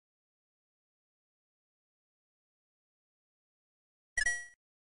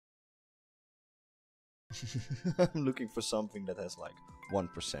I'm looking for something that has like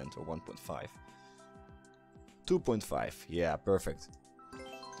 1% or 1.5. 2.5, yeah, perfect.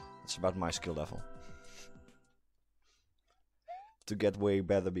 That's about my skill level. To get way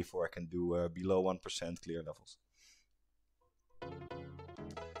better before I can do below 1% clear levels.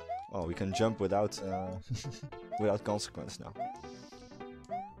 Oh, we can jump without without consequence now.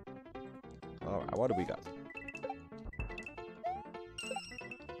 Alright, what do we got?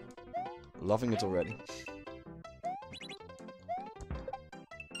 Loving it already.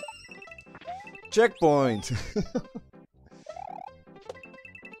 Checkpoint!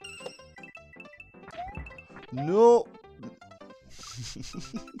 No!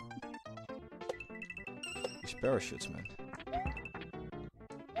 These parachutes, man.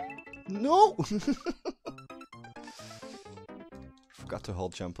 No! Forgot to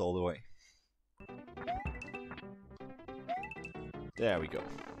hold jump all the way. There we go.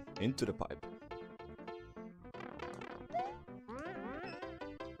 Into the pipe.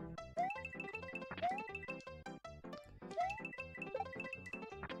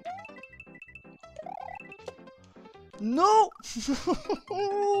 No!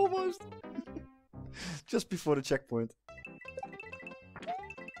 Almost! Just before the checkpoint.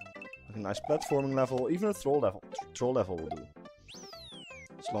 A nice platforming level, even a troll level. Troll level will do.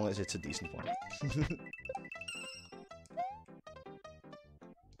 As long as it's a decent one.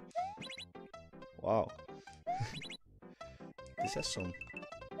 Wow. This has some.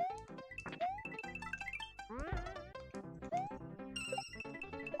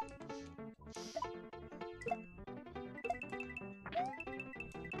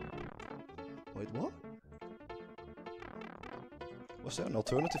 Wait, what? Was there an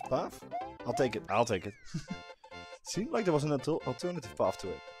alternative path? I'll take it, I'll take it. Seemed like there was an alternative path to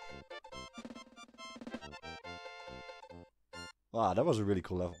it. Wow, that was a really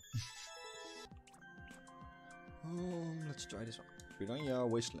cool level. Let's try this one. Piranha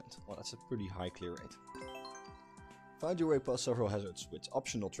Wasteland. Well, that's a pretty high clear rate. Find your way past several hazards with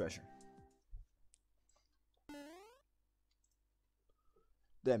optional treasure.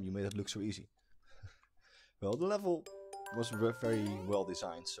 Damn, you made it look so easy. Well, the level was very well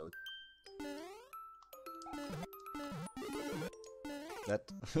designed, so... That...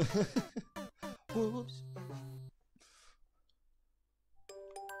 Whoops.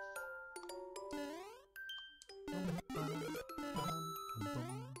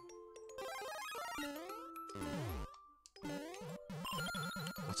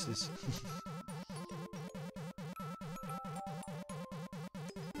 What's this?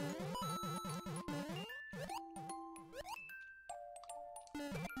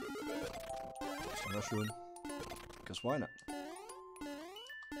 Mushroom. Because why not?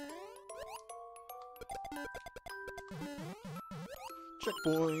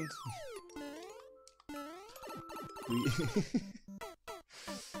 Checkpoint!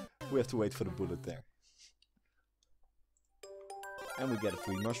 We have to wait for the bullet there. And we get a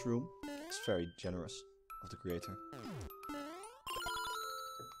free mushroom. It's very generous of the creator.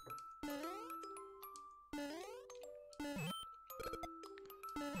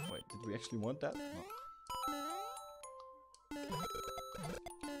 Wait, did we actually want that? No.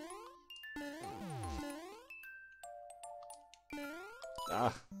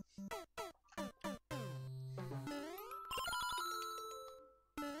 Ah!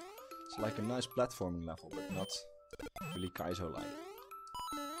 It's like a nice platforming level, but not really Kaizo-like.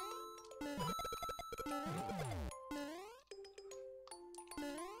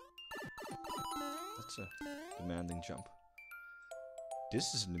 That's a demanding jump.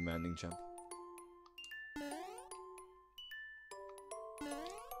 This is a demanding jump.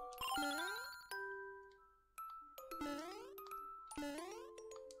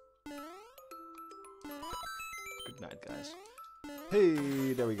 Good night, guys.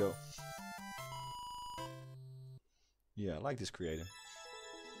 Hey, there we go. Yeah, I like this creator.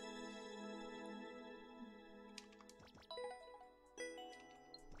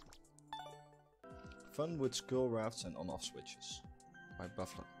 Fun with skull rafts and on-off switches by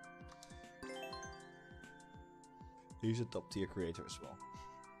Buflen. He's a top tier creator as well.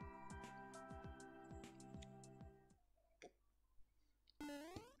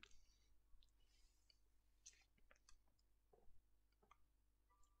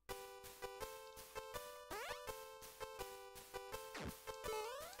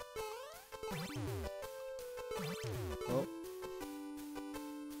 Oh.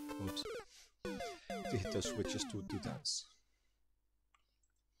 Oops. To hit those switches two times.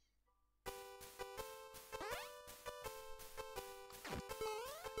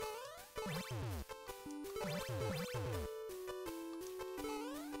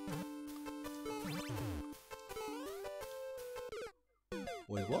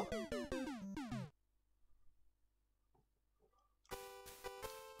 What?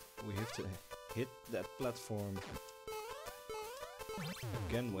 We have to hit that platform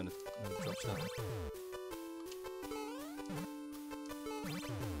again when it drops down.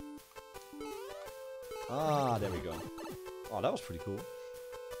 Ah, there we go. Oh, that was pretty cool.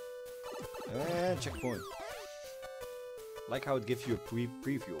 And checkpoint. Like how it gives you a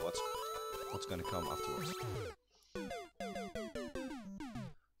preview of what's gonna come afterwards.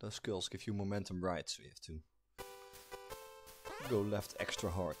 Those skulls give you momentum right, so you have to go left extra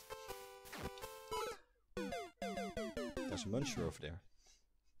hard. There's a muncher over there.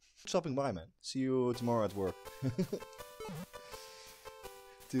 Stopping by, man. See you tomorrow at work.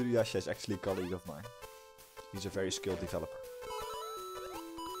 Turiyasha is actually a colleague of mine. He's a very skilled developer.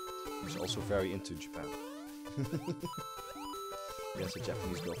 He's also very into Japan. He has a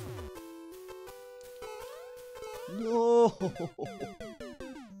Japanese girlfriend. No!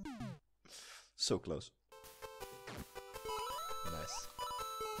 So close. Nice.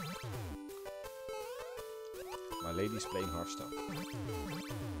 My lady's playing Hearthstone.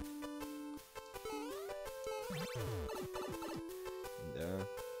 In there.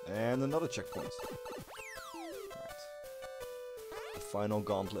 And another checkpoint. Right. The final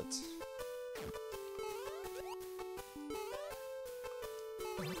gauntlet.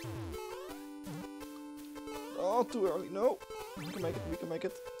 Oh, too early. No. We can make it. We can make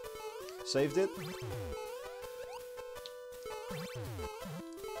it. Saved it.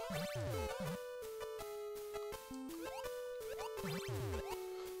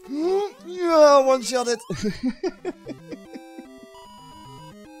 Yeah, one shot it.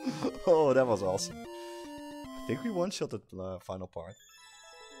 Oh, that was awesome. I think we one shot the final part.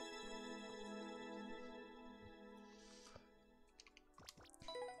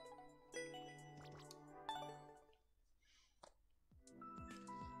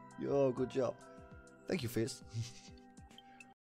 Yo, good job. Thank you, Fizz.